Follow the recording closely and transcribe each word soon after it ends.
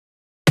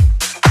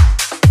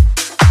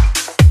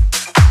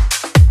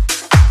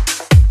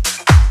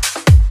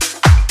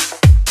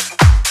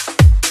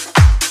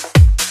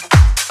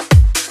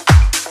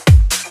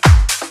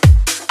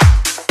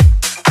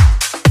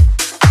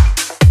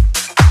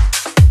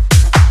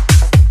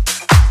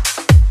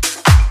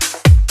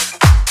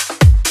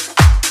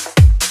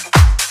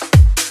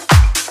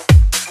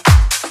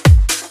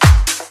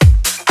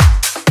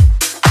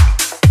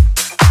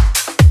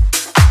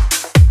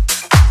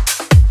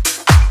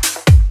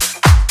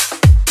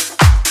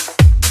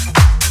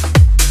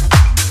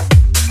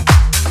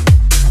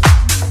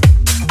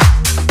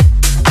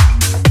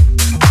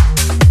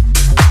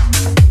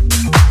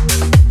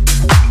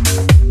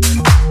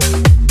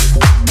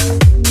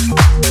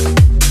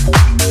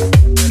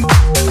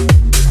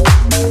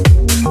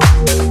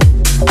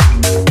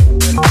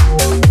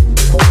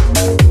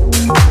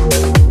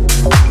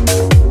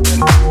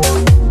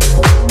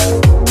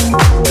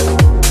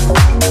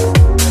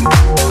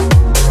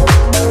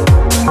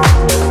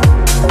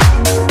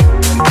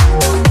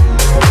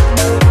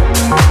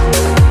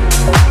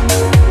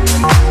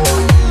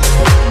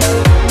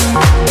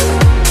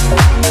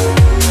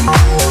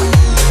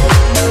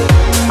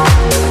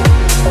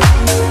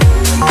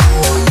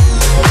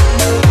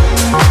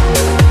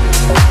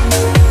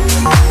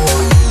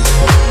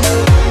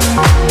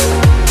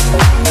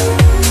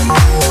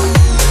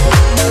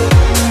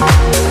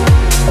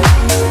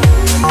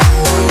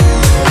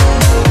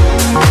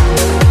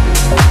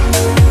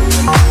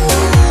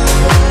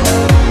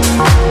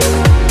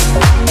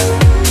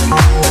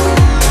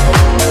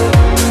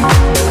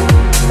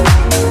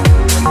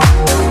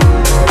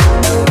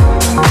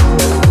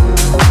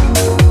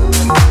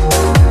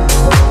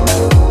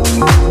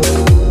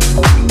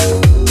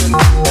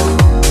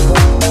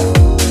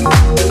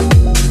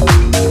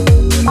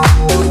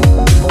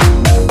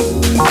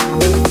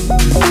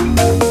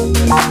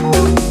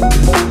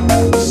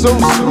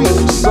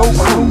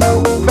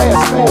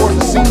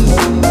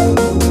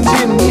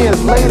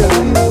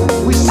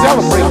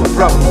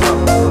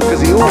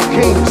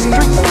overcame the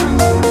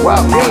streets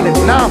while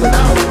gaining knowledge,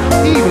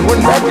 even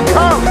went back to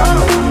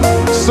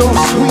college. So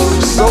sweet,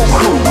 so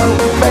cool.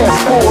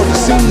 Fast forward the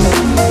scene.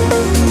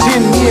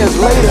 10 years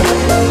later,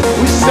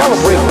 we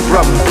celebrate the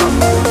brother,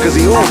 cause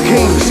he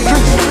overcame the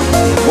streets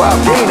while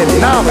gaining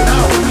knowledge,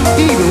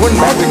 even went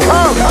back to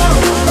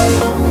college.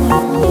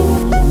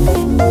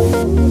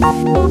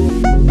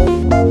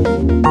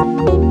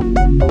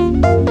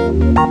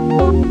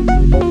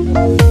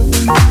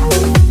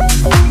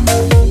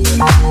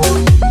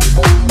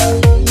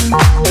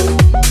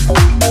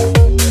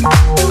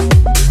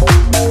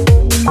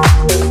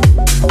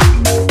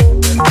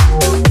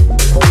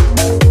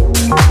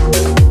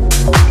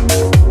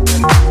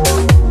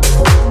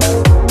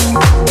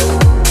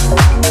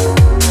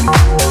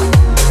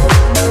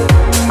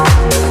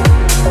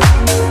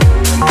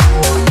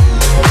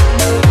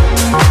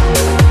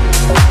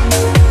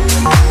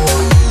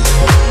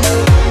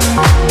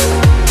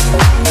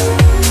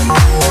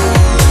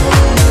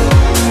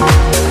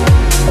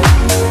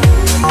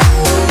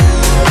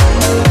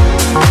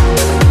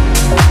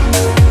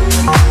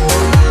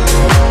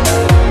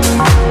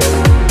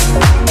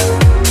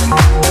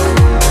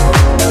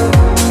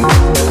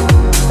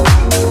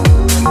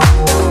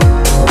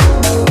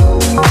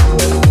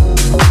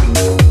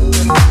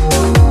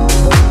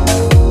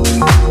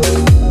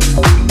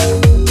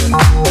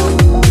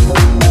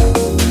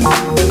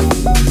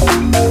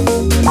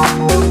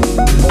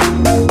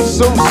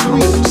 So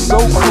sweet, so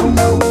cool.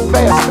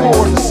 Fast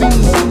forward the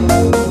scene.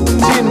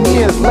 10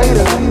 years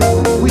later,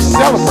 we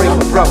celebrate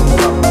the brother,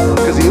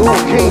 cause he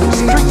overcame the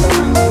streets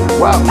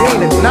while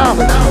gaining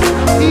knowledge,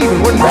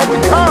 even went back to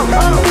college.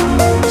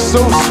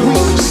 So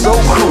sweet, so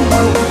cool.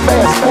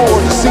 Fast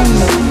forward the scene.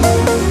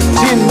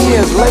 10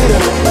 years later,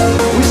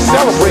 we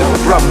celebrate the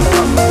brother,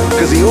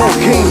 cause he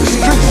overcame the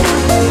streets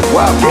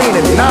while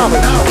gaining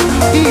knowledge,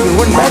 even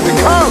went back to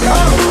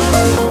college.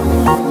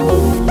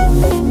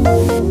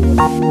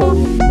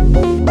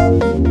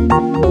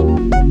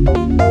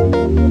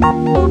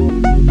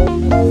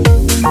 Thank you.